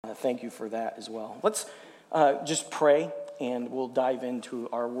Thank you for that as well. Let's just pray, and we'll dive into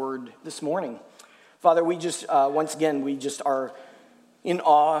our word this morning. Father, we just, once again, we just are in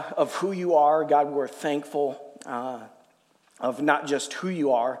awe of who you are. God, we're thankful of not just who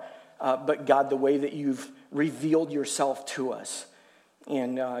you are, but God, the way that you've revealed yourself to us.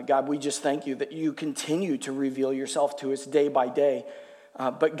 And God, we just thank you that you continue to reveal yourself to us day by day.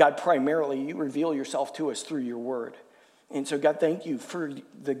 But God, primarily, you reveal yourself to us through your word. And so, God, thank you for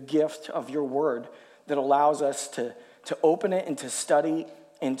the gift of your word that allows us to open it and to study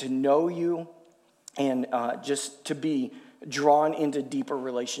and to know you and just to be drawn into deeper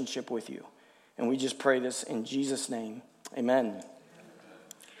relationship with you. And we just pray this in Jesus' name. Amen.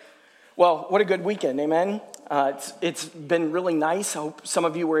 Well, what a good weekend, amen? It's been really nice. I hope some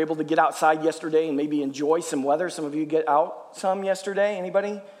of you were able to get outside yesterday and maybe enjoy some weather. Some of you get out some yesterday.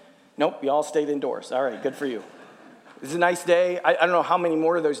 Anybody? Nope, you all stayed indoors. All right, good for you. It's a nice day. I don't know how many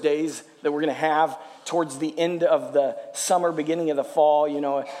more of those days that we're going to have towards the end of the summer, beginning of the fall,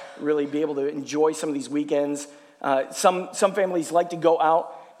 really be able to enjoy some of these weekends. Some families like to go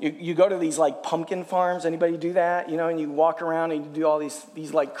out. You go to these like pumpkin farms. Anybody do that? And you walk around and you do all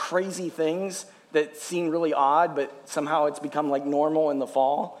these like crazy things that seem really odd, but somehow it's become like normal in the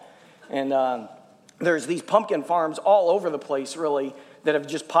fall. And there's these pumpkin farms all over the place, really, that have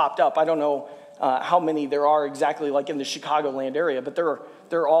just popped up. I don't know how many there are exactly like in the Chicagoland area, but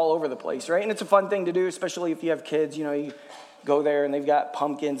they're all over the place, right? And it's a fun thing to do, especially if you have kids. You go there and they've got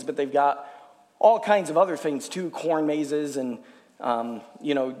pumpkins, but they've got all kinds of other things too, corn mazes and,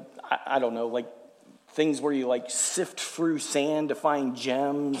 I don't know, like things where you like sift through sand to find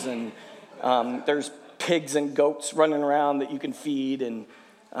gems, and there's pigs and goats running around that you can feed, and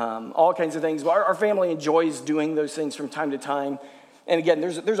all kinds of things. Our family enjoys doing those things from time to time. And again,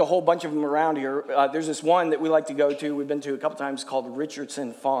 there's a whole bunch of them around here. There's this one that we like to go to. We've been to a couple times called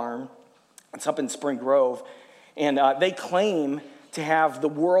Richardson Farm. It's up in Spring Grove. And they claim to have the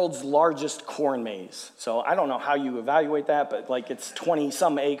world's largest corn maze. So I don't know how you evaluate that, but like it's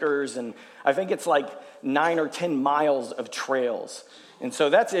 20-some acres. And I think it's like 9 or 10 miles of trails. And so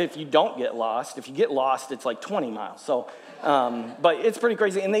that's if you don't get lost. If you get lost, it's like 20 miles. So, but it's pretty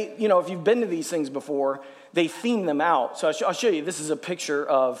crazy. And they, if you've been to these things before, they theme them out. So I'll show you. This is a picture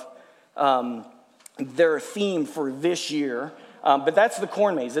of their theme for this year. But that's the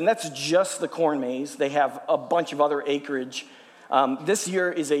corn maze, and that's just the corn maze. They have a bunch of other acreage. This year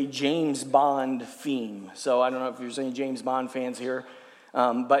is a James Bond theme. So I don't know if there's any James Bond fans here.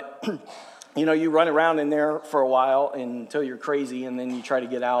 But, you run around in there for a while until you're crazy, and then you try to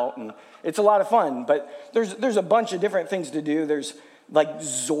get out. And it's a lot of fun. But there's a bunch of different things to do. There's like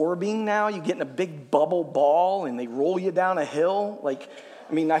zorbing now. You get in a big bubble ball and they roll you down a hill.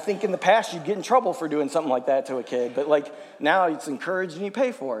 I think in the past you'd get in trouble for doing something like that to a kid, but now it's encouraged and you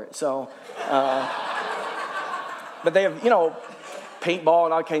pay for it. So, but they have, paintball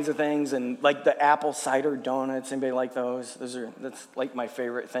and all kinds of things, and like the apple cider donuts. Anybody like those? That's like my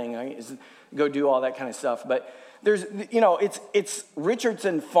favorite thing. Is go do all that kind of stuff. But there's, it's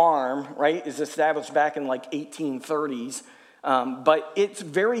Richardson Farm, right? Is established back in like 1830s. But it's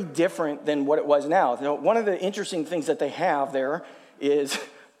very different than what it was now. One of the interesting things that they have there is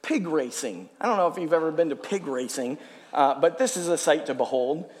pig racing. I don't know if you've ever been to pig racing, but this is a sight to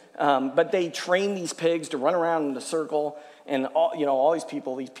behold. But they train these pigs to run around in a circle, and all these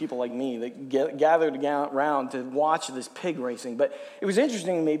people like me, that gathered around to watch this pig racing. But it was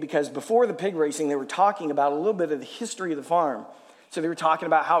interesting to me because before the pig racing, they were talking about a little bit of the history of the farm. So they were talking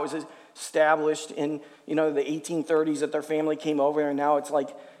about how it was established in, the 1830s that their family came over, and now it's like,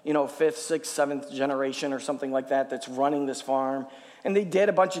 5th, 6th, 7th generation or something like that that's running this farm. And they did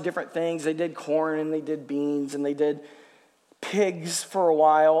a bunch of different things. They did corn, and they did beans, and they did pigs for a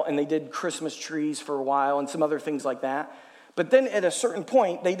while, and they did Christmas trees for a while, and some other things like that. But then at a certain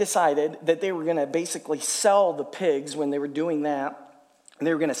point, they decided that they were going to basically sell the pigs when they were doing that. And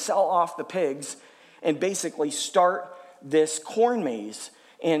they were going to sell off the pigs and basically start this corn maze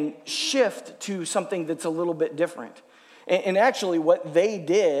and shift to something that's a little bit different. And actually what they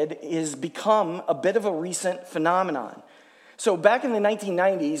did is become a bit of a recent phenomenon. So back in the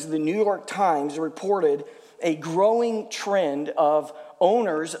 1990s, the New York Times reported a growing trend of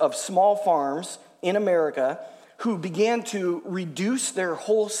owners of small farms in America who began to reduce their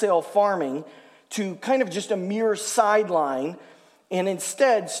wholesale farming to kind of just a mere sideline, and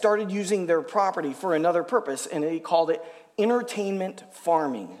instead started using their property for another purpose, and they called it entertainment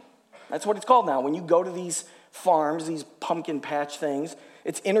farming. That's what it's called now. When you go to these farms, these pumpkin patch things,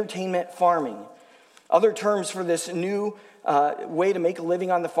 it's entertainment farming. Other terms for this new way to make a living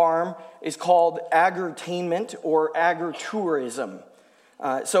on the farm is called agritourism or agritourism.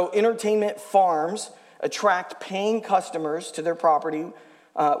 So entertainment farms attract paying customers to their property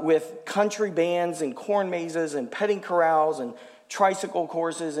with country bands and corn mazes and petting corrals and tricycle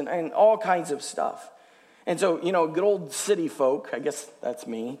courses and all kinds of stuff. And so, good old city folk, I guess that's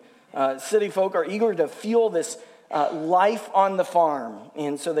me, city folk are eager to feel this life on the farm.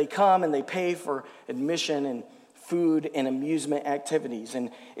 And so they come and they pay for admission and food and amusement activities.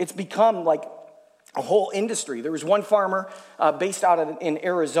 And it's become like a whole industry. There was one farmer based out in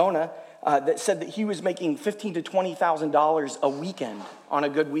Arizona that said that he was making $15,000 to $20,000 a weekend on a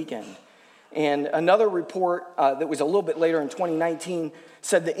good weekend. And another report that was a little bit later in 2019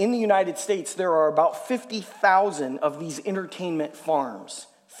 said that in the United States, there are about 50,000 of these entertainment farms.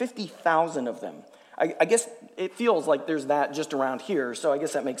 50,000 of them. I guess it feels like there's that just around here, so I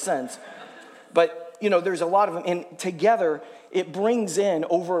guess that makes sense. But, there's a lot of them. And together, it brings in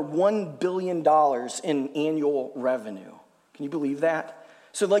over $1 billion in annual revenue. Can you believe that?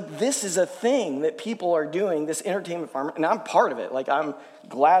 So, this is a thing that people are doing, this entertainment farm, and I'm part of it. I'm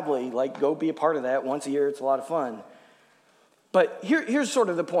gladly, go be a part of that once a year. It's a lot of fun. But here's sort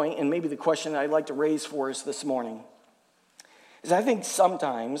of the point, and maybe the question I'd like to raise for us this morning, is I think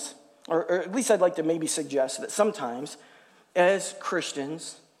sometimes, or at least I'd like to maybe suggest that sometimes, as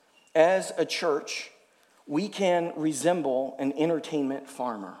Christians, as a church, we can resemble an entertainment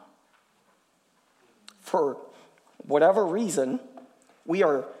farmer. For whatever reason, we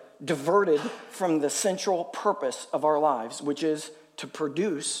are diverted from the central purpose of our lives, which is to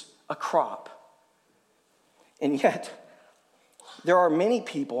produce a crop. And yet, there are many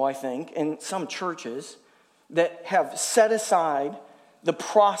people, I think, in some churches that have set aside the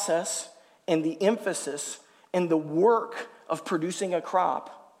process and the emphasis and the work of producing a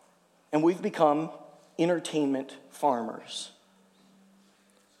crop, and we've become entertainment farmers.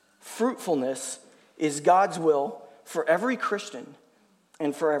 Fruitfulness is God's will for every Christian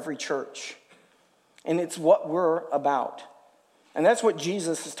and for every church. And it's what we're about. And that's what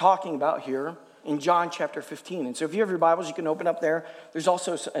Jesus is talking about here in John chapter 15. And so if you have your Bibles, you can open up there. There's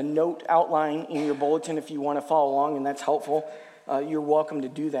also a note outline in your bulletin if you want to follow along, and that's helpful. You're welcome to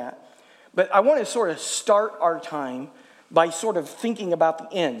do that. But I want to sort of start our time by sort of thinking about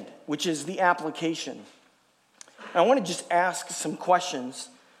the end, which is the application. And I want to just ask some questions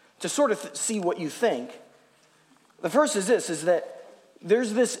to sort of see what you think. The first is this, is that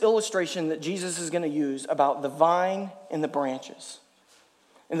there's this illustration that Jesus is going to use about the vine and the branches.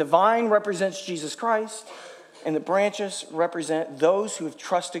 And the vine represents Jesus Christ, and the branches represent those who have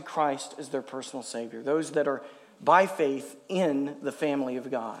trusted Christ as their personal Savior, those that are by faith in the family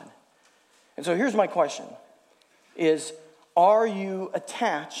of God. And so here's my question, is, are you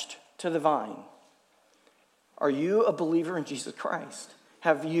attached to the vine? Are you a believer in Jesus Christ?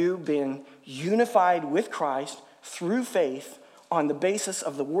 Have you been unified with Christ through faith on the basis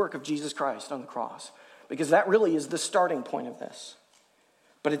of the work of Jesus Christ on the cross? Because that really is the starting point of this.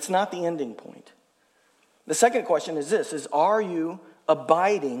 But it's not the ending point. The second question is this, is are you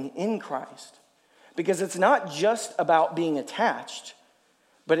abiding in Christ? Because it's not just about being attached,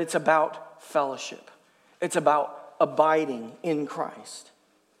 but it's about fellowship. It's about abiding in Christ.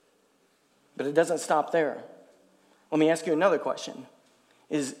 But it doesn't stop there. Let me ask you another question.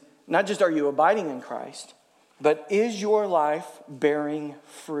 Is not just are you abiding in Christ, but is your life bearing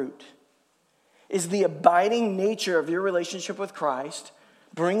fruit? Is the abiding nature of your relationship with Christ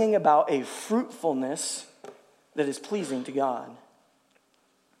bringing about a fruitfulness that is pleasing to God?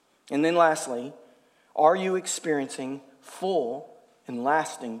 And then lastly, are you experiencing full and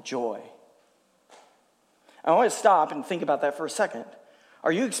lasting joy? I want to stop and think about that for a second.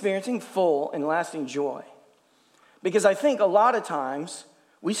 Are you experiencing full and lasting joy? Because I think a lot of times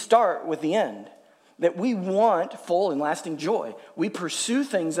we start with the end, that we want full and lasting joy. We pursue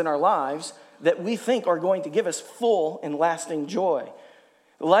things in our lives that we think are going to give us full and lasting joy.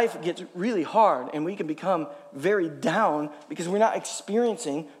 Life gets really hard and we can become very down because we're not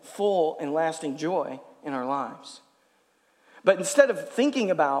experiencing full and lasting joy in our lives. But instead of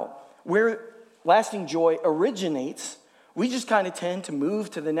thinking about where lasting joy originates, we just kind of tend to move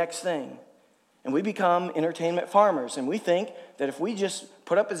to the next thing. And we become entertainment farmers. And we think that if we just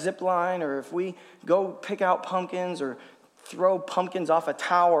put up a zip line, or if we go pick out pumpkins or throw pumpkins off a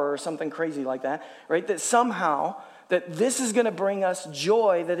tower or something crazy like that, right, that somehow that this is going to bring us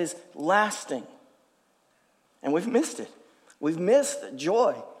joy that is lasting. And we've missed it. We've missed that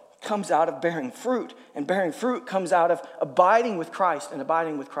joy comes out of bearing fruit. And bearing fruit comes out of abiding with Christ. And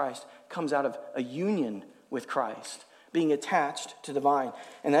abiding with Christ comes out of a union with Christ, being attached to the vine.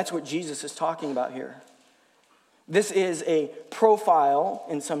 And that's what Jesus is talking about here. This is a profile,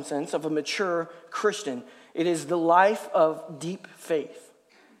 in some sense, of a mature Christian. It is the life of deep faith.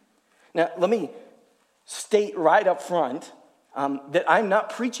 Now, let me state right up front that I'm not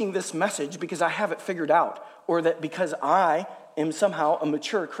preaching this message because I have it figured out or that because I am somehow a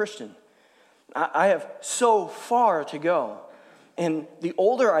mature Christian. I have so far to go. And the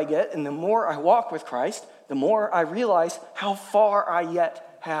older I get and the more I walk with Christ, the more I realize how far I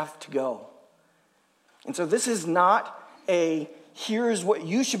yet have to go. And so this is not a, here's what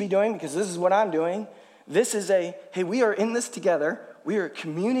you should be doing because this is what I'm doing. This is a, hey, we are in this together. We are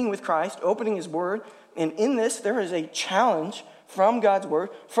communing with Christ, opening his word. And in this, there is a challenge from God's word,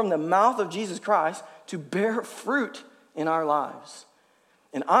 from the mouth of Jesus Christ, to bear fruit in our lives.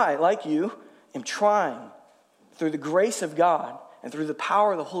 And I, like you, am trying through the grace of God and through the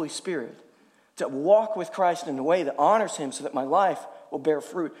power of the Holy Spirit to walk with Christ in a way that honors him so that my life will bear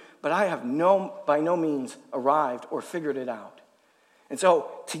fruit. But I have by no means arrived or figured it out. And so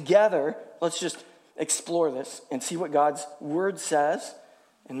together, let's just explore this and see what God's word says,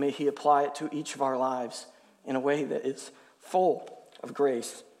 and may he apply it to each of our lives in a way that is full of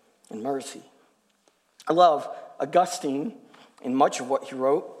grace and mercy. I love Augustine in much of what he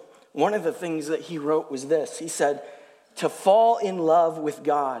wrote. One of the things that he wrote was this. He said, "To fall in love with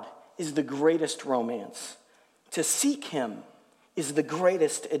God is the greatest romance. To seek him is the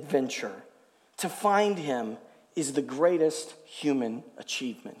greatest adventure. To find him is the greatest human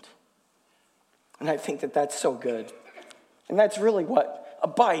achievement." And I think that that's so good. And that's really what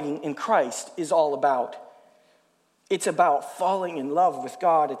abiding in Christ is all about. It's about falling in love with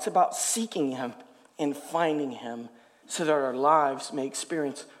God. It's about seeking him and finding him so that our lives may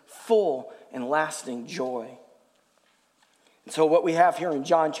experience full and lasting joy. And so what we have here in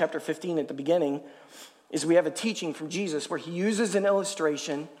John chapter 15 at the beginning is we have a teaching from Jesus where he uses an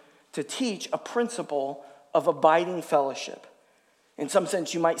illustration to teach a principle of abiding fellowship. In some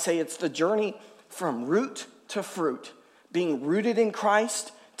sense, you might say it's the journey from root to fruit, being rooted in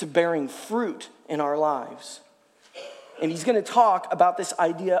Christ to bearing fruit in our lives. And he's going to talk about this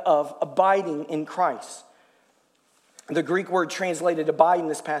idea of abiding in Christ. The Greek word translated abide in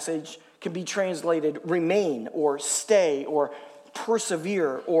this passage can be translated remain or stay or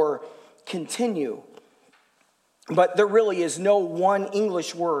persevere or continue. But there really is no one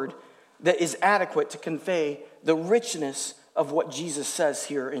English word that is adequate to convey the richness of what Jesus says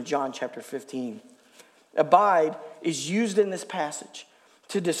here in John chapter 15. Abide is used in this passage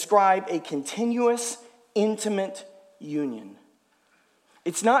to describe a continuous, intimate union.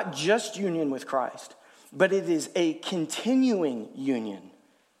 It's not just union with Christ, but it is a continuing union,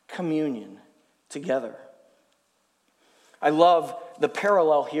 communion together. I love the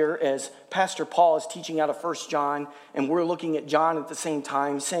parallel here as Pastor Paul is teaching out of 1 John, and we're looking at John at the same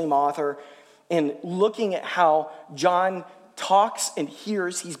time, same author, and looking at how John talks and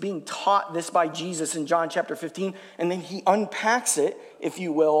hears. He's being taught this by Jesus in John chapter 15, and then he unpacks it, if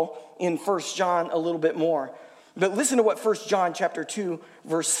you will, in 1 John a little bit more. But listen to what 1 John chapter 2,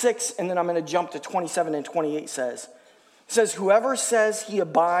 verse 6, and then I'm going to jump to 27 and 28 says. It says, "Whoever says he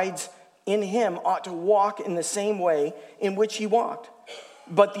abides in him ought to walk in the same way in which he walked.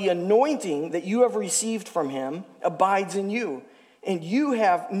 But the anointing that you have received from him abides in you, and you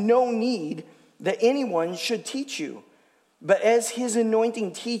have no need that anyone should teach you. But as his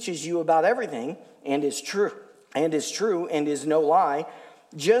anointing teaches you about everything, and is true, and is no lie,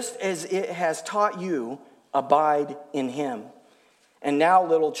 just as it has taught you, abide in him. And now,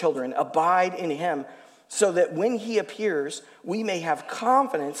 little children, abide in him, so that when he appears, we may have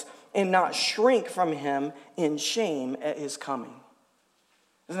confidence and not shrink from him in shame at his coming."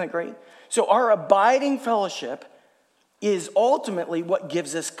 Isn't that great? So our abiding fellowship is ultimately what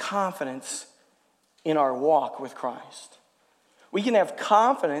gives us confidence in our walk with Christ. We can have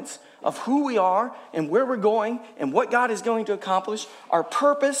confidence of who we are and where we're going and what God is going to accomplish, our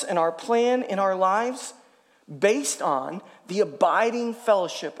purpose and our plan in our lives, based on the abiding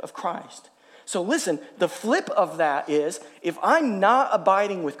fellowship of Christ. So listen, the flip of that is, if I'm not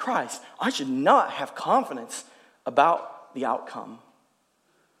abiding with Christ, I should not have confidence about the outcome.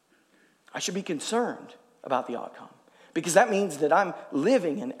 I should be concerned about the outcome, because that means that I'm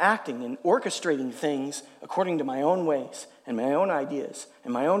living and acting and orchestrating things according to my own ways and my own ideas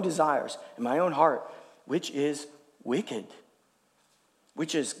and my own desires and my own heart, which is wicked,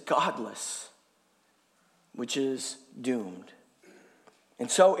 which is godless, which is doomed. And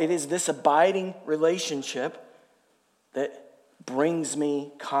so it is this abiding relationship that brings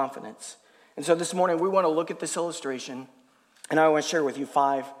me confidence. And so this morning we want to look at this illustration, and I want to share with you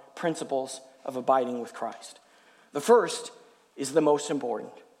 5 principles of abiding with Christ. The first is the most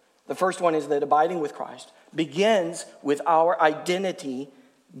important. The first one is that abiding with Christ begins with our identity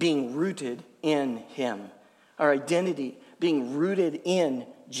being rooted in him. Our identity being rooted in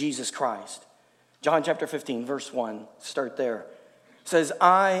Jesus Christ. John chapter 15, verse 1, start there. It says,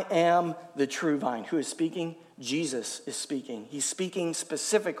 I am the true vine. Who is speaking? Jesus is speaking. He's speaking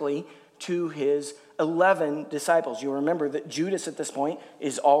specifically to his 11 disciples. You remember that Judas at this point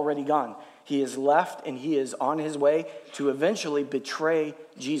is already gone. He is left and he is on his way to eventually betray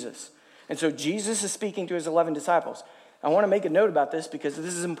Jesus. And so Jesus is speaking to his 11 disciples. I want to make a note about this because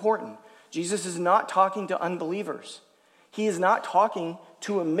this is important. Jesus is not talking to unbelievers. He is not talking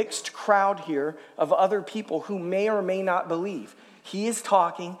to a mixed crowd here of other people who may or may not believe. He is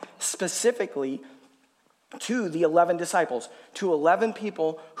talking specifically to the 11 disciples, to 11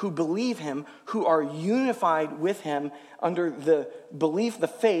 people who believe him, who are unified with him under the belief, the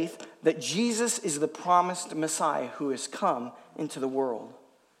faith that Jesus is the promised Messiah who has come into the world.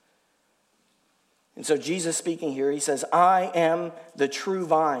 And so Jesus speaking here, he says, I am the true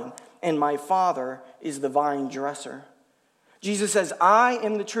vine, and my Father is the vine dresser. Jesus says, I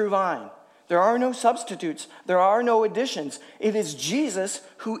am the true vine. There are no substitutes. There are no additions. It is Jesus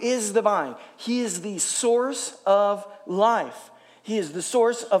who is the vine. He is the source of life. He is the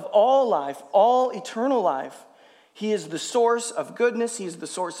source of all life, all eternal life. He is the source of goodness. He is the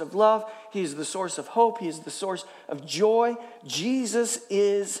source of love. He is the source of hope. He is the source of joy. Jesus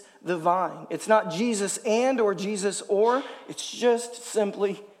is the vine. It's not Jesus and or Jesus or. It's just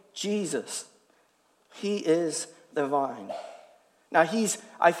simply Jesus. He is the vine. Now he's,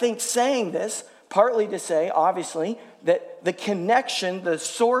 I think, saying this partly to say, obviously, that the connection, the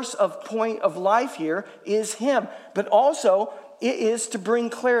source of point of life here is him. But also, it is to bring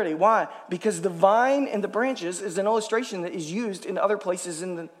clarity. Why? Because the vine and the branches is an illustration that is used in other places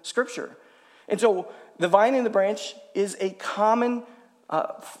in the scripture. And so the vine and the branch is a common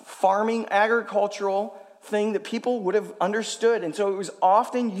farming, agricultural thing that people would have understood. And so it was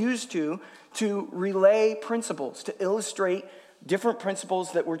often used to relay principles, to illustrate different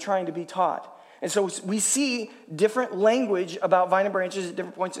principles that were trying to be taught. And so we see different language about vine and branches at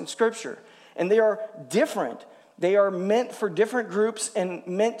different points in Scripture. And they are different. They are meant for different groups and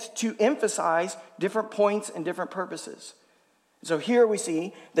meant to emphasize different points and different purposes. So here we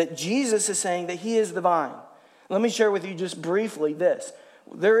see that Jesus is saying that he is the vine. Let me share with you just briefly this.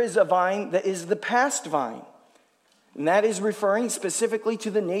 There is a vine that is the past vine. And that is referring specifically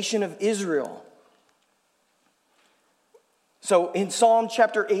to the nation of Israel. So in Psalm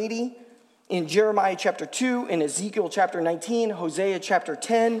chapter 80, in Jeremiah chapter 2, in Ezekiel chapter 19, Hosea chapter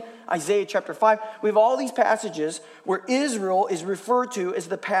 10, Isaiah chapter 5, we have all these passages where Israel is referred to as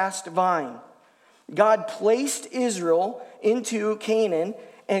the past vine. God placed Israel into Canaan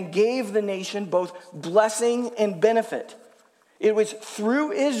and gave the nation both blessing and benefit. It was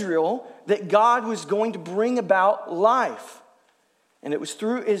through Israel that God was going to bring about life. And it was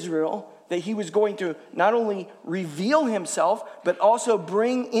through Israel that he was going to not only reveal himself, but also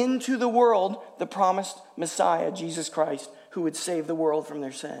bring into the world the promised Messiah, Jesus Christ, who would save the world from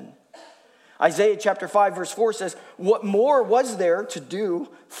their sin. Isaiah chapter 5, verse 4 says, what more was there to do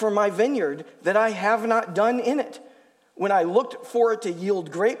for my vineyard that I have not done in it? When I looked for it to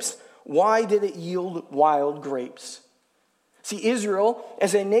yield grapes, why did it yield wild grapes? See, Israel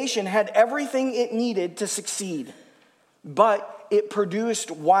as a nation had everything it needed to succeed, but it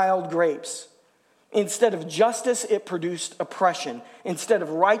produced wild grapes. Instead of justice, it produced oppression. Instead of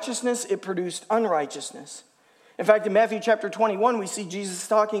righteousness, it produced unrighteousness. In fact, in Matthew chapter 21, we see Jesus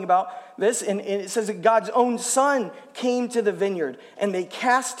talking about this, and it says that God's own son came to the vineyard, and they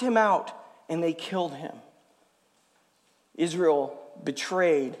cast him out, and they killed him. Israel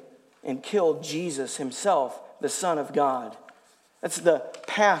betrayed and killed Jesus himself, the Son of God. That's the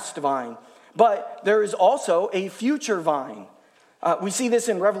past vine. But there is also a future vine. We see this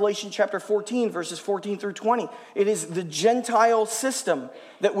in Revelation chapter 14, verses 14 through 20. It is the Gentile system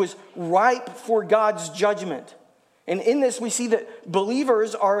that was ripe for God's judgment. And in this, we see that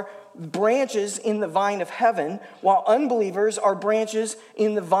believers are branches in the vine of heaven, while unbelievers are branches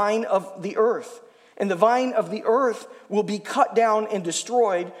in the vine of the earth. And the vine of the earth will be cut down and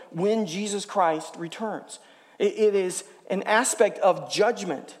destroyed when Jesus Christ returns. It is an aspect of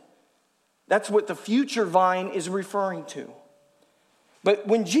judgment. That's what the future vine is referring to. But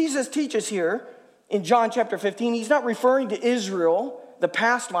when Jesus teaches here in John chapter 15, he's not referring to Israel, the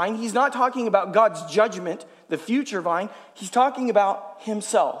past vine. He's not talking about God's judgment, the future vine. He's talking about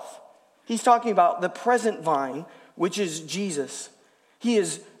himself. He's talking about the present vine, which is Jesus. He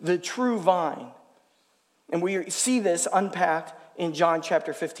is the true vine. And we see this unpacked in John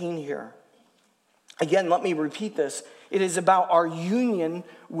chapter 15 here. Again, let me repeat this. It is about our union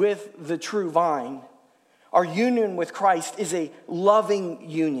with the true vine. Our union with Christ is a loving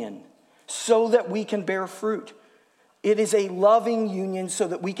union so that we can bear fruit. It is a loving union so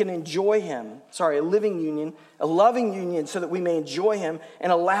that we can enjoy him. Sorry, a living union, a loving union so that we may enjoy him,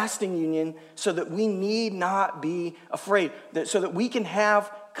 and a lasting union so that we need not be afraid, so that we can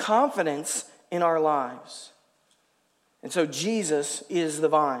have confidence in our lives. And so Jesus is the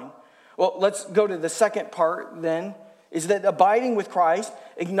vine. Well, let's go to the second part then, is that abiding with Christ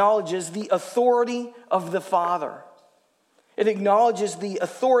acknowledges the authority of the Father. It acknowledges the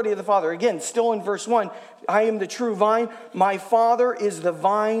authority of the Father. Again, still in verse 1, I am the true vine. My Father is the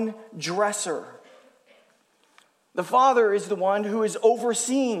vine dresser. The Father is the one who is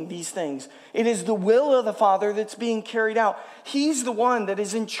overseeing these things. It is the will of the Father that's being carried out. He's the one that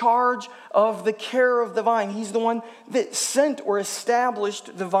is in charge of the care of the vine. He's the one that sent or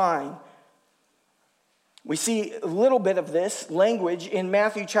established the vine. We see a little bit of this language in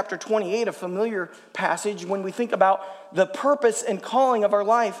Matthew chapter 28, a familiar passage when we think about the purpose and calling of our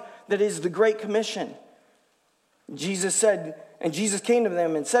life that is the Great Commission. Jesus said, and Jesus came to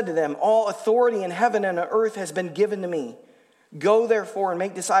them and said to them, all authority in heaven and on earth has been given to me. Go therefore and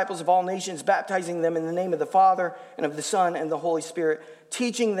make disciples of all nations, baptizing them in the name of the Father and of the Son and the Holy Spirit,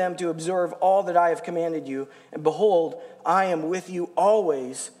 teaching them to observe all that I have commanded you. And behold, I am with you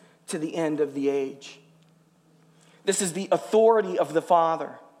always to the end of the age. This is the authority of the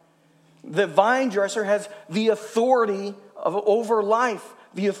Father. The vine dresser has the authority over life,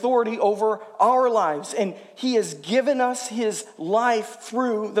 the authority over our lives. And he has given us his life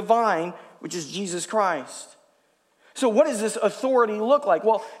through the vine, which is Jesus Christ. So what does this authority look like?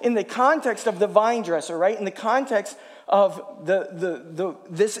 Well, in the context of the vine dresser, right? In the context of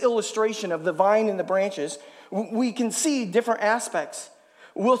this illustration of the vine and the branches, we can see different aspects.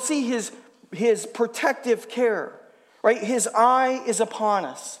 We'll see his protective care. Right? His eye is upon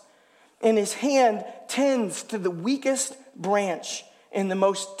us, and his hand tends to the weakest branch and the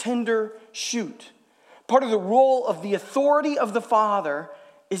most tender shoot. Part of the role of the authority of the Father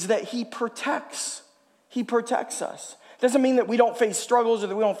is that he protects. He protects us. Doesn't mean that we don't face struggles or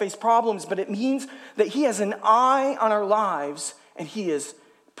that we don't face problems, but it means that he has an eye on our lives and he is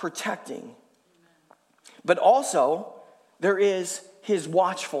protecting. But also, there is his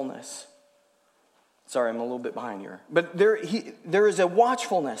watchfulness. Sorry, I'm a little bit behind here. But there is a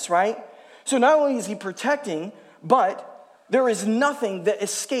watchfulness, right? So not only is he protecting, but there is nothing that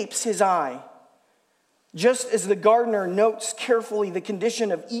escapes his eye. Just as the gardener notes carefully the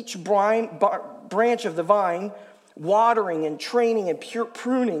condition of each branch of the vine, watering and training and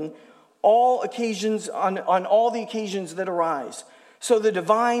pruning all occasions on all the occasions that arise. So the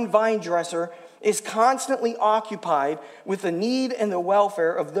divine vine dresser is constantly occupied with the need and the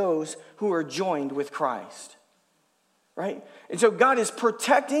welfare of those who are joined with Christ. Right? And so God is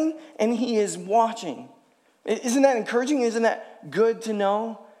protecting and he is watching. Isn't that encouraging? Isn't that good to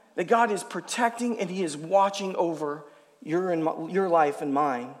know? That God is protecting and he is watching over your life and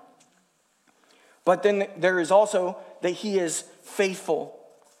mine. But then there is also that he is faithful.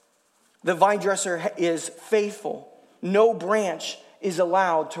 The vine dresser is faithful. No branch is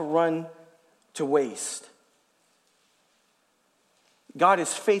allowed to run to waste. God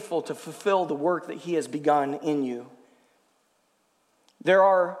is faithful to fulfill the work that he has begun in you. There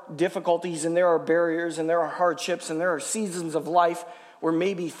are difficulties and there are barriers and there are hardships and there are seasons of life where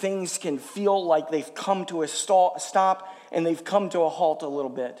maybe things can feel like they've come to a stop and they've come to a halt a little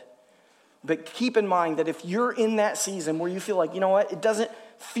bit. But keep in mind that if you're in that season where you feel like, you know what, it doesn't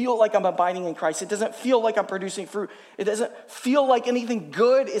feel like I'm abiding in Christ. It doesn't feel like I'm producing fruit. It doesn't feel like anything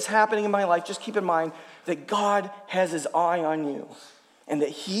good is happening in my life. Just keep in mind that God has his eye on you and that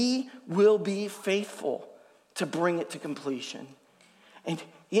he will be faithful to bring it to completion. And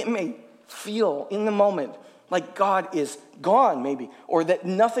it may feel in the moment like God is gone maybe, or that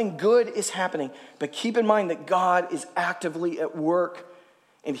nothing good is happening. But keep in mind that God is actively at work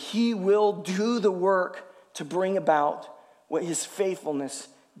and he will do the work to bring about what his faithfulness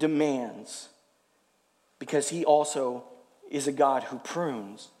demands, because he also is a God who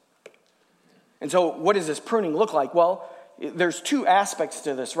prunes. And so what does this pruning look like? Well, there's two aspects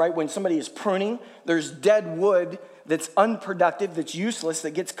to this, right? When somebody is pruning, there's dead wood that's unproductive, that's useless,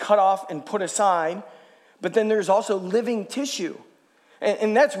 that gets cut off and put aside. But then there's also living tissue.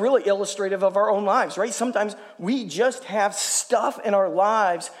 And that's really illustrative of our own lives, right? Sometimes we just have stuff in our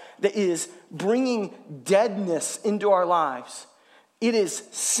lives that is bringing deadness into our lives. It is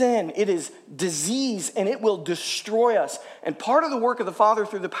sin, it is disease, and it will destroy us. And part of the work of the Father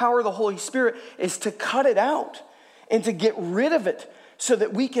through the power of the Holy Spirit is to cut it out and to get rid of it so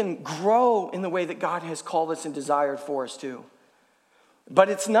that we can grow in the way that God has called us and desired for us to. But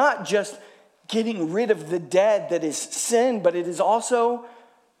it's not just getting rid of the dead that is sin, but it is also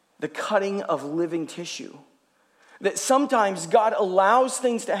the cutting of living tissue. That sometimes God allows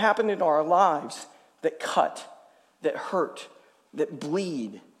things to happen in our lives that cut, that hurt, that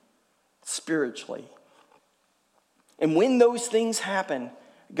bleed spiritually. And when those things happen,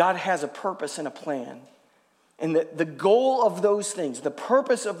 God has a purpose and a plan. And that the goal of those things, the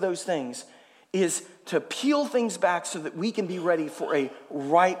purpose of those things, is to peel things back so that we can be ready for a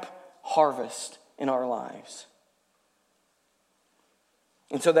ripe harvest in our lives.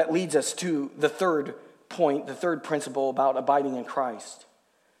 And so that leads us to the third point, the third principle about abiding in Christ.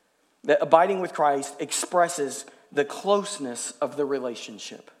 That abiding with Christ expresses the closeness of the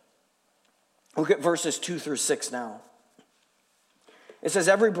relationship. Look at verses 2 through 6 now. It says,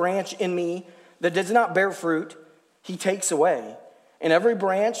 every branch in me that does not bear fruit, he takes away. And every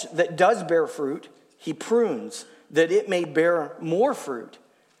branch that does bear fruit, he prunes, that it may bear more fruit.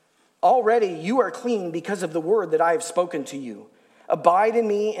 Already you are clean because of the word that I have spoken to you. Abide in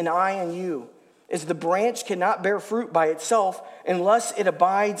me and I in you. As the branch cannot bear fruit by itself unless it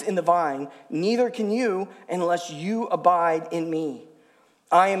abides in the vine, neither can you unless you abide in me.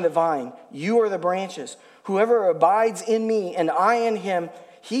 I am the vine, you are the branches. Whoever abides in me and I in him,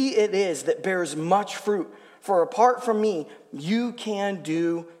 he it is that bears much fruit. For apart from me, you can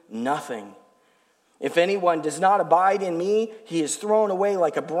do nothing. If anyone does not abide in me, he is thrown away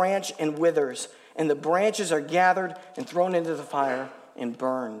like a branch and withers, and the branches are gathered and thrown into the fire and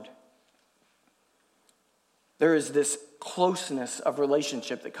burned. There is this closeness of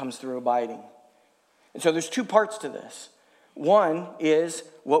relationship that comes through abiding. And so there's two parts to this. One is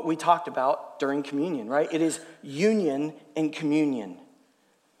what we talked about during communion, right? It is union and communion.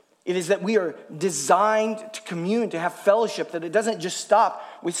 It is that we are designed to commune, to have fellowship, that it doesn't just stop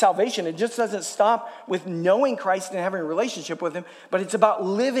with salvation. It just doesn't stop with knowing Christ and having a relationship with him, but it's about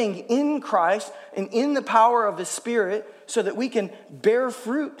living in Christ and in the power of the Spirit so that we can bear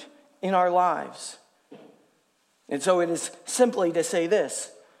fruit in our lives. And so it is simply to say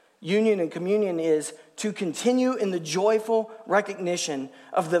this: union and communion is to continue in the joyful recognition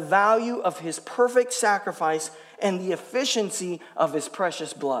of the value of his perfect sacrifice and the efficiency of his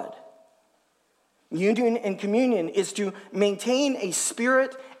precious blood. Union and communion is to maintain a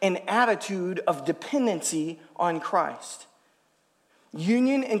spirit and attitude of dependency on Christ.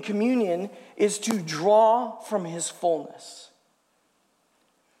 Union and communion is to draw from his fullness.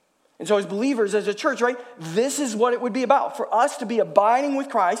 And so as believers, as a church, right, this is what it would be about. For us to be abiding with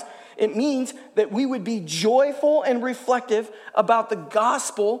Christ, it means that we would be joyful and reflective about the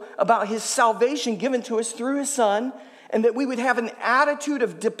gospel, about his salvation given to us through his Son, and that we would have an attitude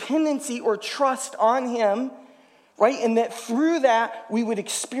of dependency or trust on him, right? And that through that, we would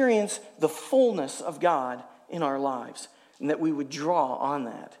experience the fullness of God in our lives, and that we would draw on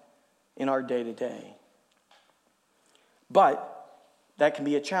that in our day-to-day. But that can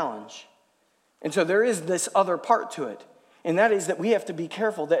be a challenge. And so there is this other part to it. And that is that we have to be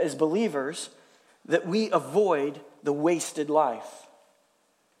careful that as believers, that we avoid the wasted life.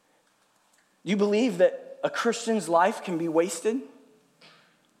 Do you believe that a Christian's life can be wasted?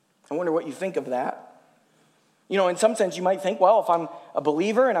 I wonder what you think of that. You know, in some sense, you might think, well, if I'm a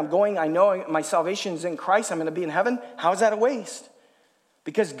believer and I know my salvation is in Christ, I'm going to be in heaven. How is that a waste?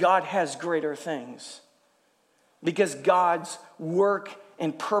 Because God has greater things. Because God's work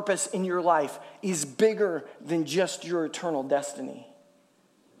and purpose in your life is bigger than just your eternal destiny.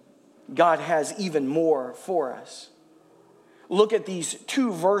 God has even more for us. Look at these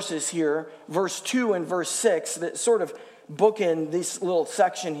two verses here, verse 2 and verse 6, that sort of bookend this little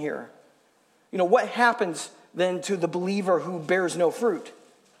section here. You know, what happens then to the believer who bears no fruit?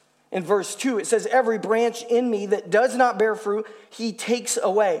 In verse 2, it says, every branch in me that does not bear fruit, he takes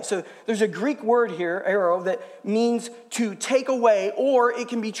away. So there's a Greek word here, airo, that means to take away, or it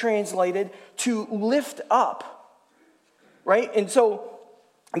can be translated to lift up, right? And so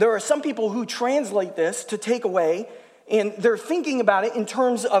there are some people who translate this to take away, and they're thinking about it in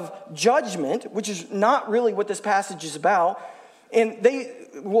terms of judgment, which is not really what this passage is about. And they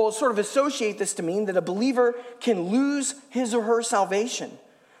will sort of associate this to mean that a believer can lose his or her salvation.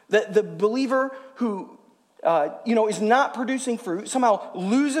 That the believer who, is not producing fruit somehow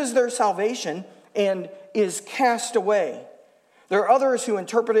loses their salvation and is cast away. There are others who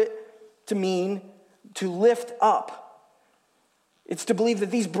interpret it to mean to lift up. It's to believe that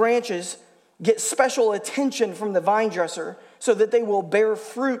these branches get special attention from the vine dresser so that they will bear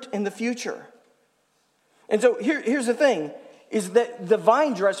fruit in the future. And so here's the thing, is that the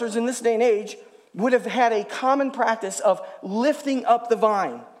vine dressers in this day and age would have had a common practice of lifting up the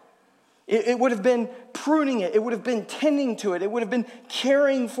vine. It would have been pruning it. It would have been tending to it. It would have been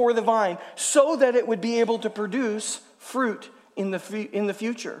caring for the vine so that it would be able to produce fruit in the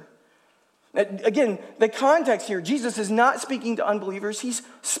future. Again, the context here, Jesus is not speaking to unbelievers. He's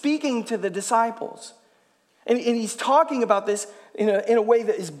speaking to the disciples. And he's talking about this in a way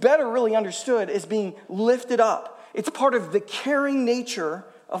that is better really understood as being lifted up. It's part of the caring nature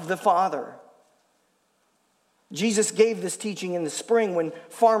of the Father. Jesus gave this teaching in the spring when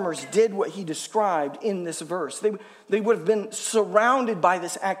farmers did what he described in this verse. They would have been surrounded by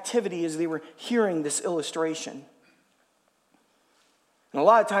this activity as they were hearing this illustration. And a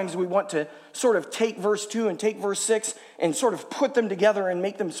lot of times we want to sort of take verse 2 and take verse 6 and sort of put them together and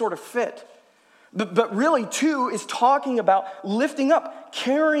make them sort of fit. But really 2 is talking about lifting up,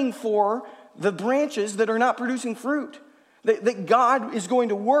 caring for the branches that are not producing fruit. That God is going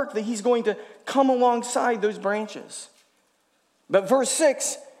to work, that he's going to come alongside those branches. But verse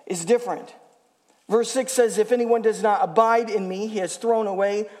 6 is different. Verse 6 says, if anyone does not abide in me, he is thrown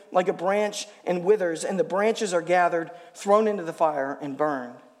away like a branch and withers, and the branches are gathered, thrown into the fire, and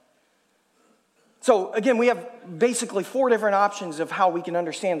burned. So again, we have basically 4 different options of how we can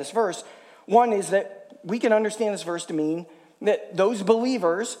understand this verse. One is that we can understand this verse to mean that those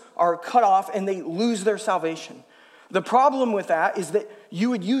believers are cut off and they lose their salvation. The problem with that is that you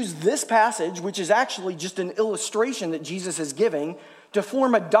would use this passage, which is actually just an illustration that Jesus is giving, to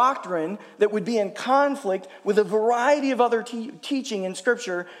form a doctrine that would be in conflict with a variety of other teaching in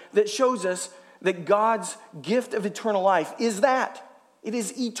Scripture that shows us that God's gift of eternal life is that. It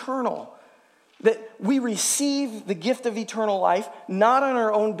is eternal. That we receive the gift of eternal life not on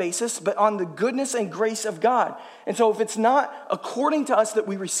our own basis, but on the goodness and grace of God. And so if it's not according to us that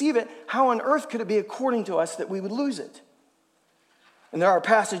we receive it, how on earth could it be according to us that we would lose it? And there are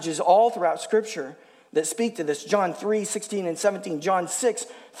passages all throughout Scripture that speak to this. John 3, 16 and 17, John 6,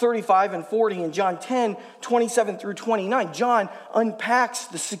 35 and 40, and John 10, 27 through 29. John unpacks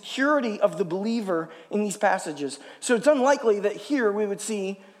the security of the believer in these passages. So it's unlikely that here we would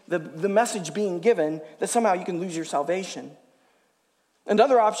see the message being given that somehow you can lose your salvation.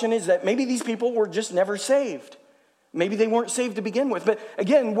 Another option is that maybe these people were just never saved. Maybe they weren't saved to begin with. But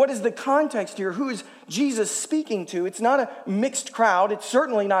again, what is the context here? Who is Jesus speaking to? It's not a mixed crowd. It's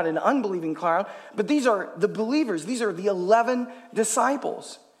certainly not an unbelieving crowd. But these are the believers. These are the 11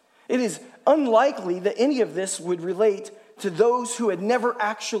 disciples. It is unlikely that any of this would relate to those who had never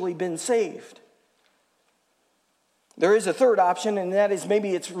actually been saved. There is a third option, and that is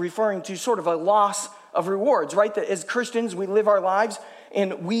maybe it's referring to sort of a loss of rewards, right? That as Christians, we live our lives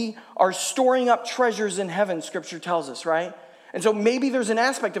and we are storing up treasures in heaven, Scripture tells us, right? And so maybe there's an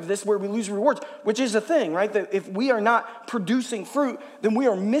aspect of this where we lose rewards, which is a thing, right? That if we are not producing fruit, then we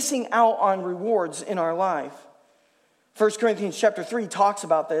are missing out on rewards in our life. 1 Corinthians chapter 3 talks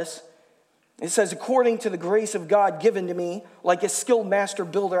about this. It says, according to the grace of God given to me, like a skilled master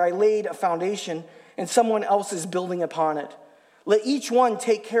builder, I laid a foundation and someone else is building upon it. Let each one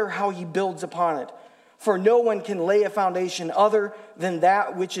take care how he builds upon it. For no one can lay a foundation other than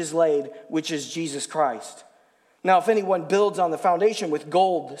that which is laid, which is Jesus Christ. Now, if anyone builds on the foundation with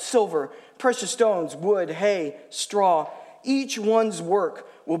gold, silver, precious stones, wood, hay, straw, each one's work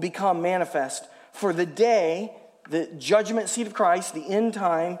will become manifest. For the day, the judgment seat of Christ, the end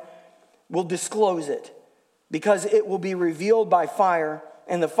time, will disclose it, because it will be revealed by fire,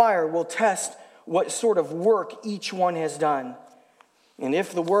 and the fire will test what sort of work each one has done. And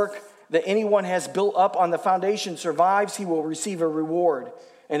if the work that anyone has built up on the foundation survives, he will receive a reward.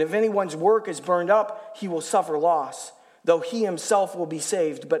 And if anyone's work is burned up, he will suffer loss, though he himself will be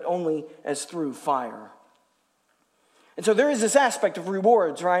saved, but only as through fire. And so there is this aspect of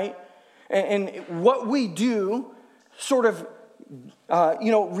rewards, right? And what we do sort of,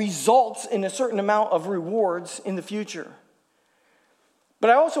 results in a certain amount of rewards in the future. But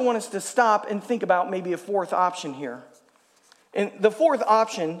I also want us to stop and think about maybe a fourth option here. And the fourth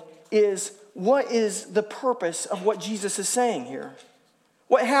option is, what is the purpose of what Jesus is saying here?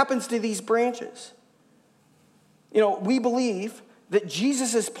 What happens to these branches? We believe that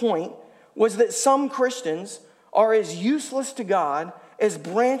Jesus' point was that some Christians are as useless to God as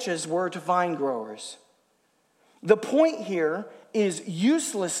branches were to vine growers. The point here is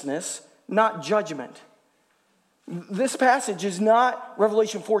uselessness, not judgment. This passage is not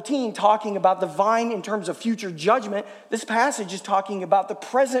Revelation 14 talking about the vine in terms of future judgment. This passage is talking about the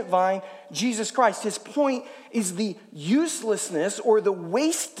present vine, Jesus Christ. His point is the uselessness or the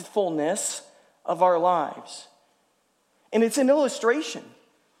wastefulness of our lives. And it's an illustration.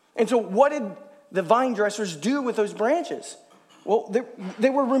 And so what did the vine dressers do with those branches? Well, they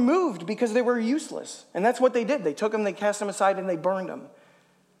were removed because they were useless. And that's what they did. They took them, they cast them aside, and they burned them.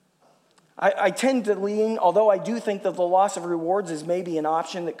 I tend to lean, although I do think that the loss of rewards is maybe an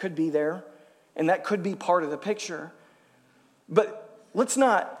option that could be there, and that could be part of the picture. But let's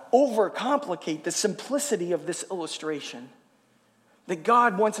not overcomplicate the simplicity of this illustration. That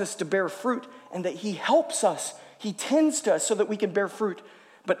God wants us to bear fruit and that he helps us. He tends to us so that we can bear fruit.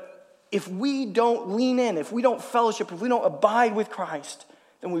 But if we don't lean in, if we don't fellowship, if we don't abide with Christ,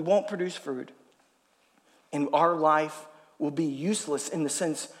 then we won't produce fruit. And our life will be useless in the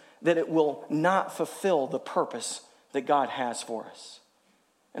sense that it will not fulfill the purpose that God has for us.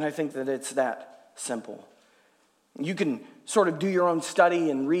 And I think that it's that simple. You can sort of do your own study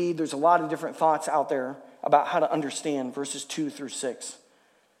and read. There's a lot of different thoughts out there about how to understand verses 2 through 6.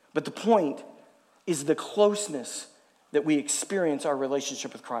 But the point is the closeness that we experience our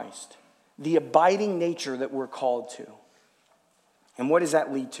relationship with Christ, the abiding nature that we're called to. And what does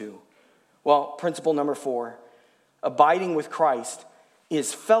that lead to? Well, principle number 4, abiding with Christ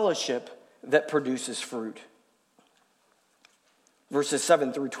is fellowship that produces fruit. Verses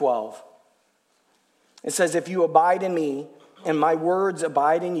 7 through 12. It says, if you abide in me and my words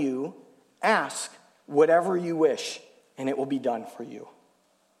abide in you, ask whatever you wish and it will be done for you.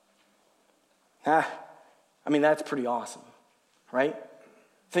 That's pretty awesome, right?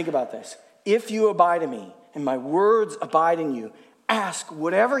 Think about this. If you abide in me and my words abide in you, ask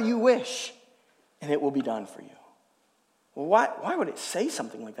whatever you wish and it will be done for you. Well, why would it say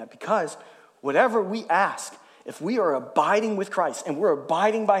something like that? Because whatever we ask, if we are abiding with Christ and we're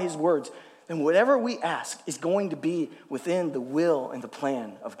abiding by his words, then whatever we ask is going to be within the will and the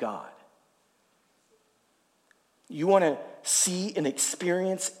plan of God. You want to see and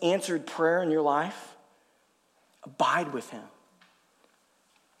experience answered prayer in your life? Abide with him.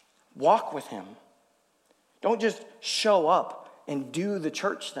 Walk with him. Don't just show up and do the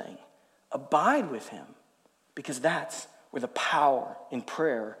church thing. Abide with him, because that's where the power in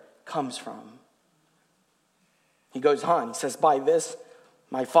prayer comes from. He goes on, he says, by this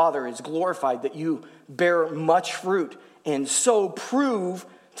my Father is glorified, that you bear much fruit and so prove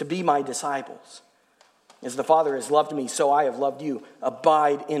to be my disciples. As the Father has loved me, so I have loved you.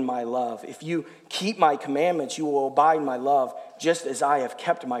 Abide in my love. If you keep my commandments, you will abide in my love, just as I have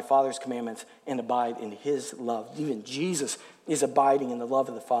kept my Father's commandments and abide in his love. Even Jesus is abiding in the love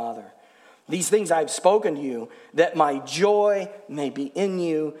of the Father. These things I have spoken to you, that my joy may be in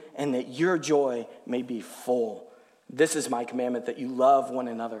you and that your joy may be full. This is my commandment, that you love one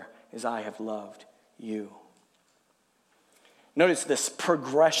another as I have loved you. Notice this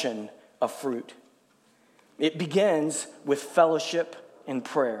progression of fruit. It begins with fellowship and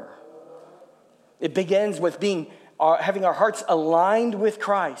prayer. It begins with having our hearts aligned with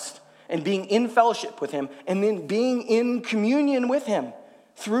Christ and being in fellowship with him, and then being in communion with him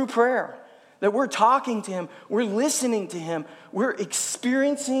through prayer. That we're talking to him, we're listening to him, we're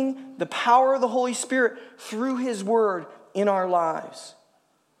experiencing the power of the Holy Spirit through his word in our lives.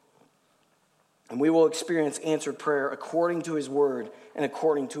 And we will experience answered prayer according to his word and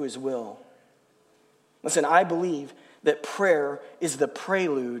according to his will. Listen, I believe that prayer is the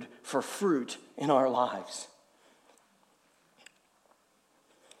prelude for fruit in our lives.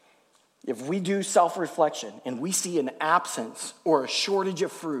 If we do self-reflection and we see an absence or a shortage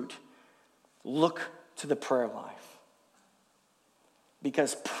of fruit, look to the prayer life.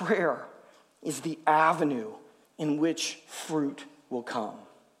 Because prayer is the avenue in which fruit will come.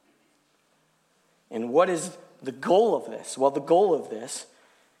 And what is the goal of this? Well, the goal of this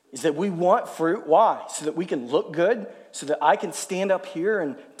is that we want fruit. Why? So that we can look good? So that I can stand up here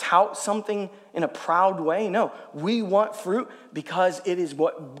and tout something in a proud way? No, we want fruit because it is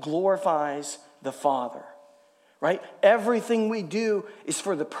what glorifies the Father. Right? Everything we do is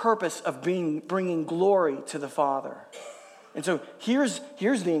for the purpose of bringing glory to the Father. And so here's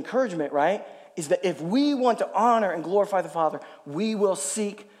the encouragement, right? Is that if we want to honor and glorify the Father, we will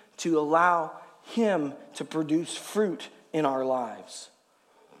seek to allow him to produce fruit in our lives.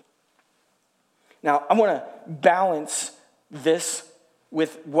 Now, I want to balance this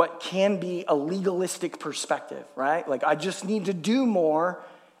with what can be a legalistic perspective, right? Like, I just need to do more,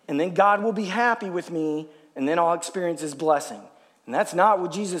 and then God will be happy with me, and then I'll experience his blessing. And that's not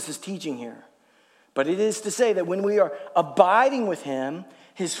what Jesus is teaching here. But it is to say that when we are abiding with him,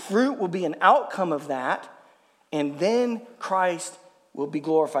 his fruit will be an outcome of that, and then Christ will be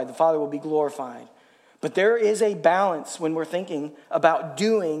glorified. The Father will be glorified. But there is a balance when we're thinking about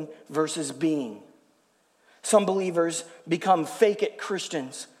doing versus being. Some believers become fake-it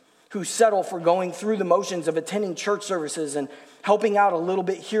Christians who settle for going through the motions of attending church services and helping out a little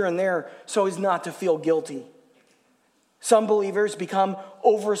bit here and there so as not to feel guilty. Some believers become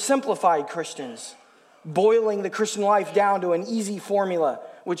oversimplified Christians, boiling the Christian life down to an easy formula,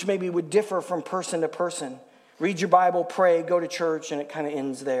 which maybe would differ from person to person. Read your Bible, pray, go to church, and it kind of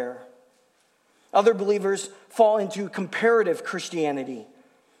ends there. Other believers fall into comparative Christianity,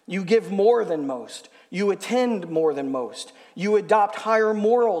 You give more than most. You attend more than most. You adopt higher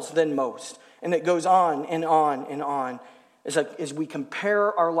morals than most. And it goes on and on and on as we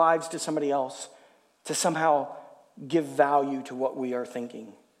compare our lives to somebody else to somehow give value to what we are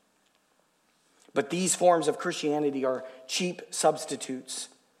thinking. But these forms of Christianity are cheap substitutes.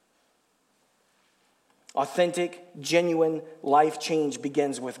 Authentic, genuine life change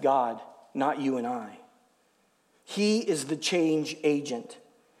begins with God, not you and I. He is the change agent.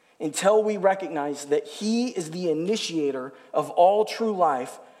 Until we recognize that He is the initiator of all true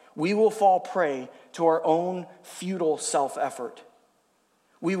life, we will fall prey to our own futile self-effort.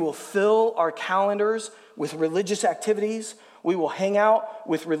 We will fill our calendars with religious activities. We will hang out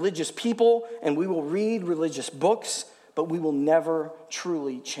with religious people, and we will read religious books, but we will never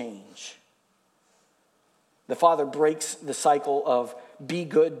truly change. The Father breaks the cycle of be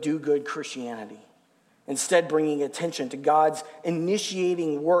good, do good Christianity, instead bringing attention to God's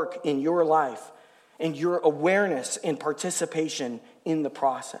initiating work in your life and your awareness and participation in the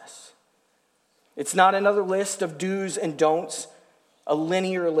process. It's not another list of do's and don'ts, a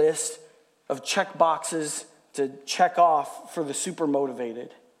linear list of check boxes to check off for the super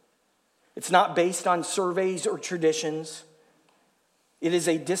motivated. It's not based on surveys or traditions. It is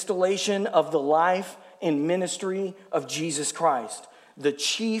a distillation of the life and ministry of Jesus Christ, the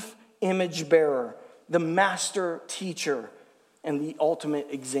chief image bearer, the master teacher, and the ultimate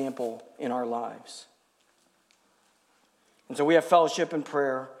example in our lives. And so we have fellowship and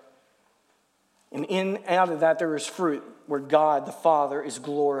prayer. And out of that there is fruit where God the Father is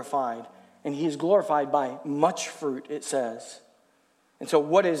glorified. And He is glorified by much fruit, it says. And so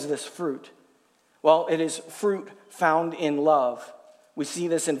what is this fruit? Well, it is fruit found in love. We see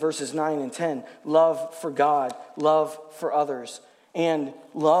this in verses 9 and 10. Love for God, love for others, and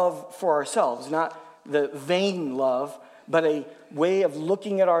love for ourselves. Not the vain love, but a way of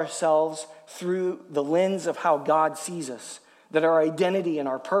looking at ourselves through the lens of how God sees us. That our identity and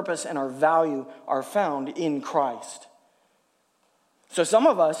our purpose and our value are found in Christ. So some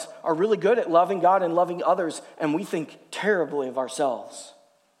of us are really good at loving God and loving others, and we think terribly of ourselves.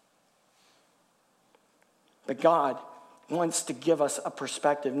 But God wants to give us a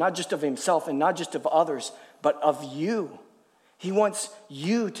perspective, not just of Himself and not just of others, but of you. He wants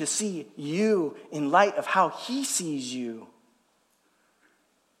you to see you in light of how He sees you.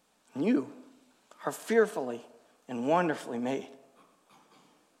 And you are fearfully and wonderfully made.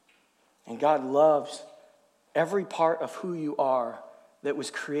 And God loves every part of who you are that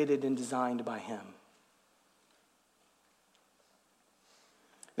was created and designed by Him.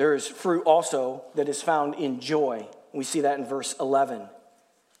 There is fruit also that is found in joy. We see that in verse 11.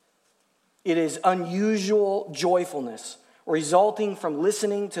 It is unusual joyfulness resulting from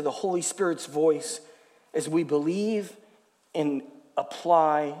listening to the Holy Spirit's voice as we believe and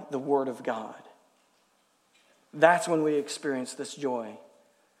apply the Word of God. That's when we experience this joy.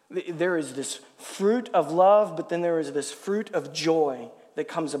 There is this fruit of love, but then there is this fruit of joy that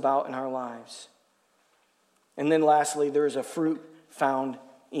comes about in our lives. And then lastly, there is a fruit found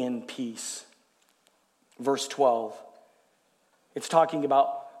in peace. Verse 12. It's talking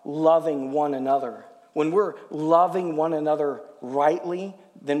about loving one another. When we're loving one another rightly,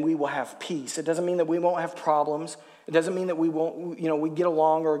 then we will have peace. It doesn't mean that we won't have problems. It doesn't mean that we won't, we get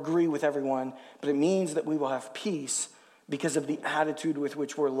along or agree with everyone, but it means that we will have peace because of the attitude with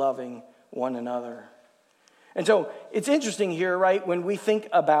which we're loving one another. And so it's interesting here, right, when we think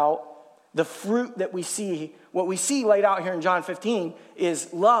about the fruit that we see, what we see laid out here in John 15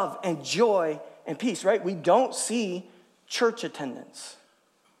 is love and joy and peace, right? We don't see church attendance,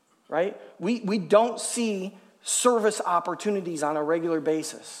 right? We don't see service opportunities on a regular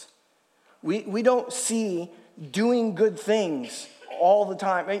basis. We don't see doing good things all the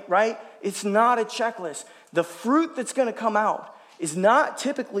time, right? It's not a checklist. The fruit that's going to come out is not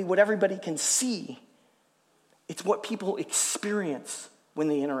typically what everybody can see. It's what people experience when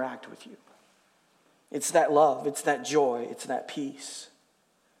they interact with you. It's that love, it's that joy, it's that peace.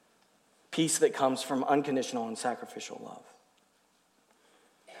 Peace that comes from unconditional and sacrificial love.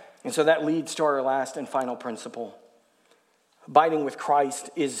 And so that leads to our last and final principle. Abiding with Christ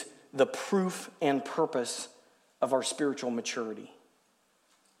is the proof and purpose of our spiritual maturity.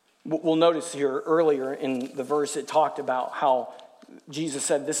 We'll notice here earlier in the verse it talked about how Jesus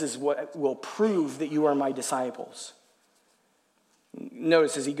said, this is what will prove that you are my disciples.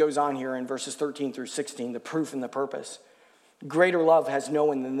 Notice as he goes on here in verses 13 through 16, the proof and the purpose. Greater love has no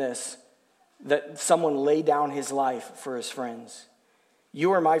one than this, that someone lay down his life for his friends.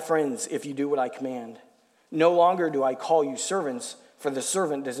 You are my friends if you do what I command. No longer do I call you servants, for the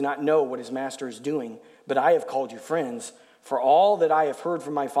servant does not know what his master is doing, but I have called you friends, For all that I have heard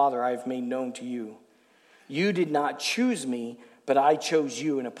from my Father I have made known to you. You did not choose me, but I chose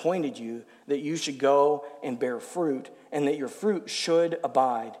you and appointed you that you should go and bear fruit, and that your fruit should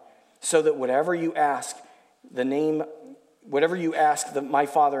abide, so that whatever you ask my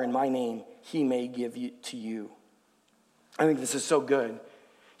Father in my name, he may give to you. I think this is so good.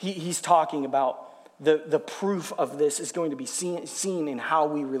 He's talking about the proof of this is going to be seen in how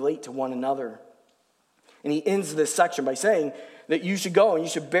we relate to one another. And he ends this section by saying that you should go and you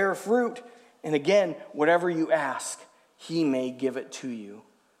should bear fruit. And again, whatever you ask, he may give it to you.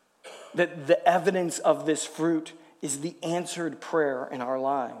 That the evidence of this fruit is the answered prayer in our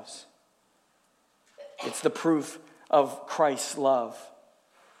lives. It's the proof of Christ's love.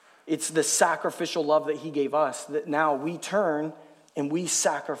 It's the sacrificial love that he gave us, that now we turn and we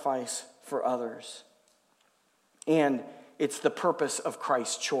sacrifice for others. And it's the purpose of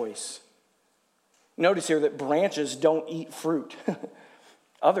Christ's choice. Notice here that branches don't eat fruit.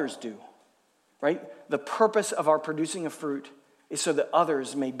 Others do, right? The purpose of our producing a fruit is so that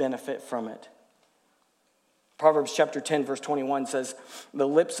others may benefit from it. Proverbs chapter 10, verse 21 says, the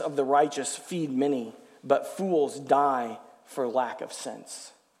lips of the righteous feed many, but fools die for lack of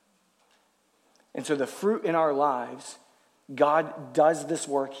sense. And so the fruit in our lives, God does this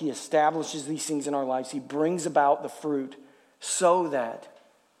work. He establishes these things in our lives. He brings about the fruit so that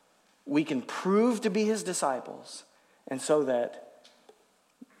we can prove to be his disciples, and so that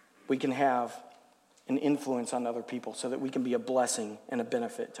we can have an influence on other people, so that we can be a blessing and a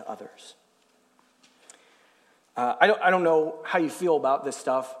benefit to others. I don't know how you feel about this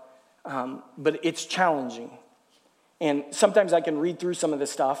stuff, but it's challenging. And sometimes I can read through some of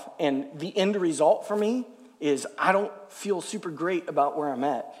this stuff, and the end result for me is I don't feel super great about where I'm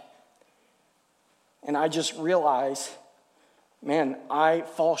at. And I just realize, man, I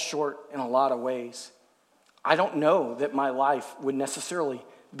fall short in a lot of ways. I don't know that my life would necessarily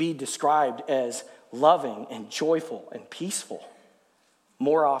be described as loving and joyful and peaceful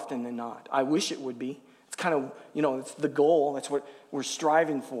more often than not. I wish it would be. It's kind of, it's the goal. That's what we're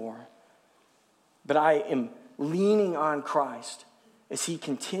striving for. But I am leaning on Christ as he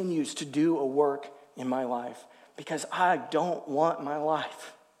continues to do a work in my life, because I don't want my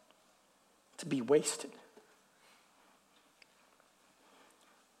life to be wasted.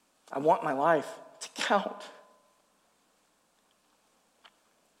 I want my life to count.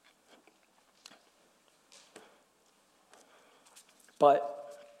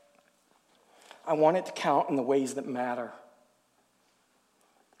 But I want it to count in the ways that matter,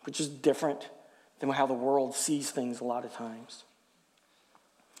 which is different than how the world sees things a lot of times.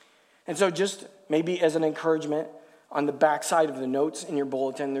 And so just maybe as an encouragement, on the backside of the notes in your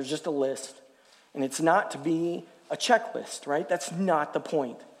bulletin, there's just a list. And it's not to be a checklist, right? That's not the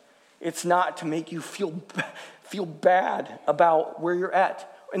point. It's not to make you feel bad about where you're at.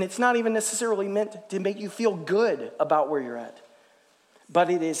 And it's not even necessarily meant to make you feel good about where you're at. But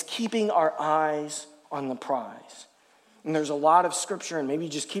it is keeping our eyes on the prize. And there's a lot of scripture, and maybe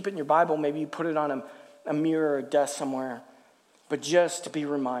you just keep it in your Bible. Maybe you put it on a mirror or a desk somewhere. But just to be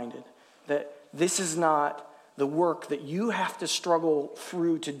reminded that this is not the work that you have to struggle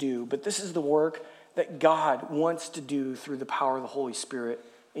through to do, but this is the work that God wants to do through the power of the Holy Spirit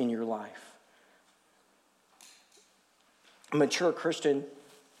in your life. A mature Christian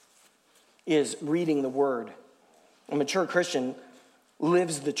is reading the Word. A mature Christian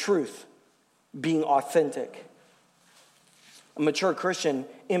lives the truth, being authentic. A mature Christian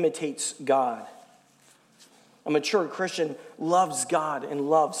imitates God. A mature Christian loves God and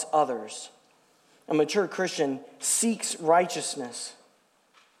loves others. A mature Christian seeks righteousness.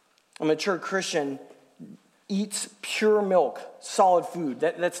 A mature Christian eats pure milk, solid food.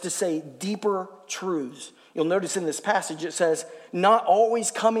 That's to say, deeper truths. You'll notice in this passage it says, not always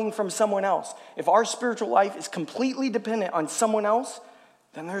coming from someone else. If our spiritual life is completely dependent on someone else,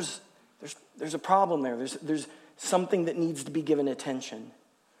 then there's a problem there. There's something that needs to be given attention.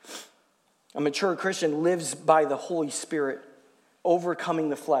 A mature Christian lives by the Holy Spirit, overcoming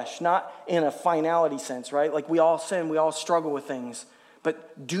the flesh, not in a finality sense, right? Like we all sin, we all struggle with things.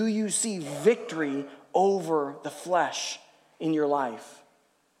 But do you see victory over the flesh in your life?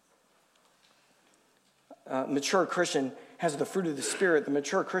 A mature Christian has the fruit of the Spirit. The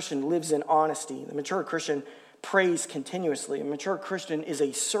mature Christian lives in honesty. The mature Christian prays continuously. A mature Christian is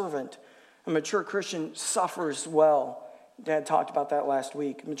a servant. A mature Christian suffers well. Dad talked about that last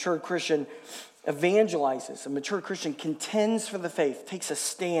week. A mature Christian evangelizes. A mature Christian contends for the faith, takes a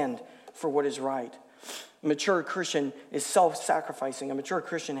stand for what is right. A mature Christian is self-sacrificing. A mature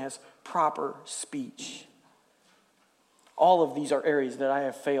Christian has proper speech. All of these are areas that I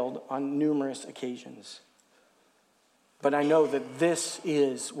have failed on numerous occasions. but I know that this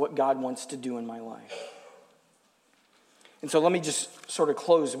is what God wants to do in my life. And so let me just sort of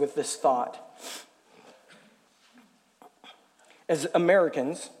close with this thought. As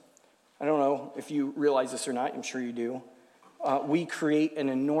Americans, I don't know if you realize this or not, I'm sure you do, we create an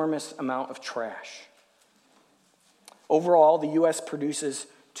enormous amount of trash. Overall, the U.S. produces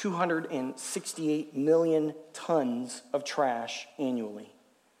 268 million tons of trash annually.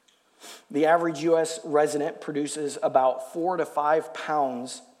 The average U.S. resident produces about 4 to 5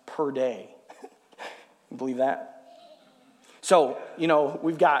 pounds per day. You believe that? So,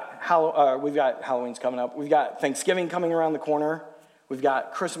 we've got Halloween's coming up. We've got Thanksgiving coming around the corner. We've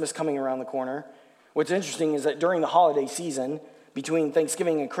got Christmas coming around the corner. What's interesting is that during the holiday season, between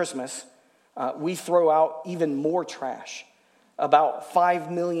Thanksgiving and Christmas, we throw out even more trash, about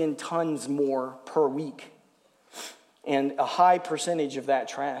 5 million tons more per week. And a high percentage of that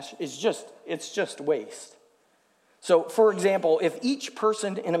trash is just waste. So, for example, if each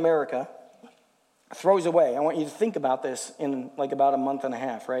person in America throws away, I want you to think about this in like about a month and a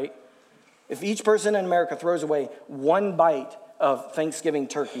half, right? If each person in America throws away one bite of Thanksgiving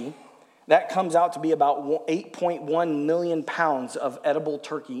turkey, that comes out to be about 8.1 million pounds of edible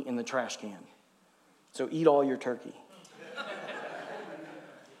turkey in the trash can. So eat all your turkey.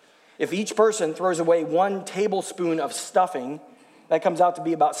 If each person throws away 1 tablespoon of stuffing, that comes out to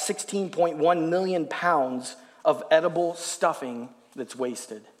be about 16.1 million pounds of edible stuffing that's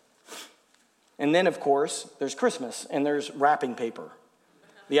wasted. And then, of course, there's Christmas, and there's wrapping paper.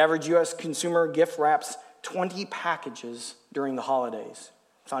 The average U.S. consumer gift wraps 20 packages during the holidays.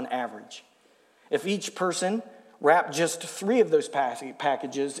 It's on average. If each person wrapped just 3 of those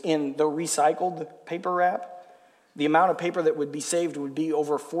packages in the recycled paper wrap, the amount of paper that would be saved would be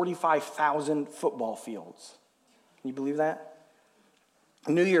over 45,000 football fields. Can you believe that?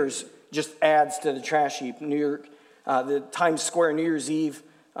 New Year's just adds to the trash heap. The Times Square New Year's Eve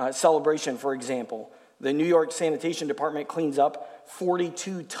celebration, for example. The New York Sanitation Department cleans up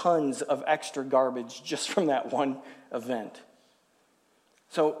 42 tons of extra garbage just from that one event.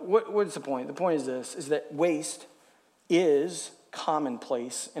 So what's the point? The point is this, is that waste is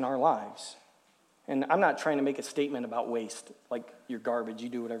commonplace in our lives. And I'm not trying to make a statement about waste, like your garbage, you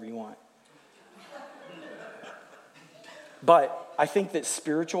do whatever you want. But I think that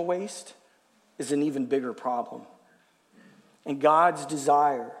spiritual waste is an even bigger problem. And God's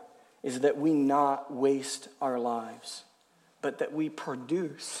desire is that we not waste our lives, but that we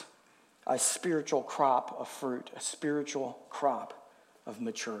produce a spiritual crop of fruit, a spiritual crop of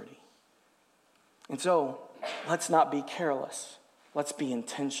maturity. And so, let's not be careless. Let's be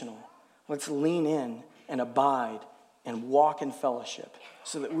intentional. Let's lean in and abide and walk in fellowship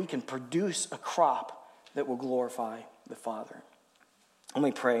so that we can produce a crop that will glorify the Father. Let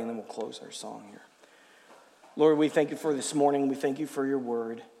me pray and then we'll close our song here. Lord, we thank you for this morning. We thank you for your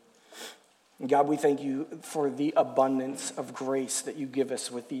word. And God, we thank you for the abundance of grace that you give us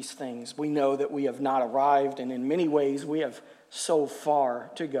with these things. We know that we have not arrived, and in many ways we have so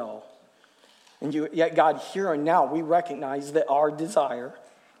far to go. And yet, God, here and now, we recognize that our desire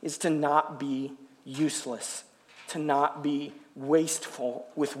is to not be useless, to not be wasteful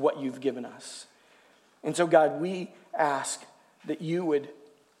with what you've given us. And so, God, we ask that you would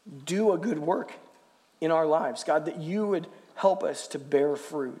do a good work in our lives. God, that you would help us to bear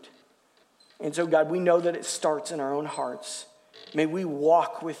fruit. And so, God, we know that it starts in our own hearts. May we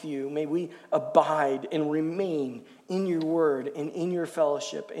walk with you. May we abide and remain in your word and in your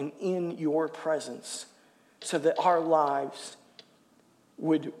fellowship and in your presence so that our lives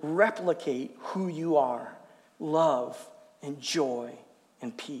would replicate who you are, love and joy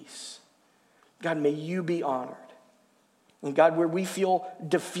and peace. God, may you be honored. And God, where we feel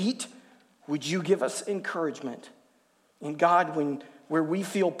defeat, would you give us encouragement? And God, where we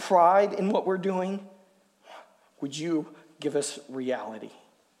feel pride in what we're doing, would you give us reality?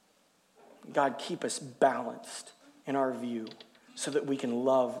 God, keep us balanced in our view so that we can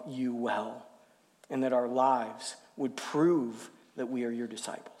love you well and that our lives would prove that we are your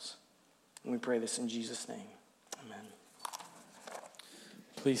disciples. And we pray this in Jesus' name. Amen.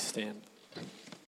 Please stand.